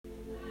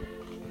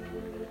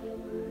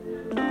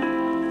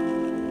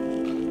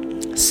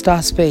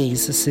Star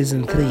Space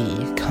Season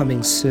 3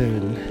 coming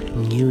soon.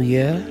 New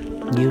year,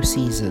 new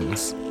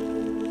seasons.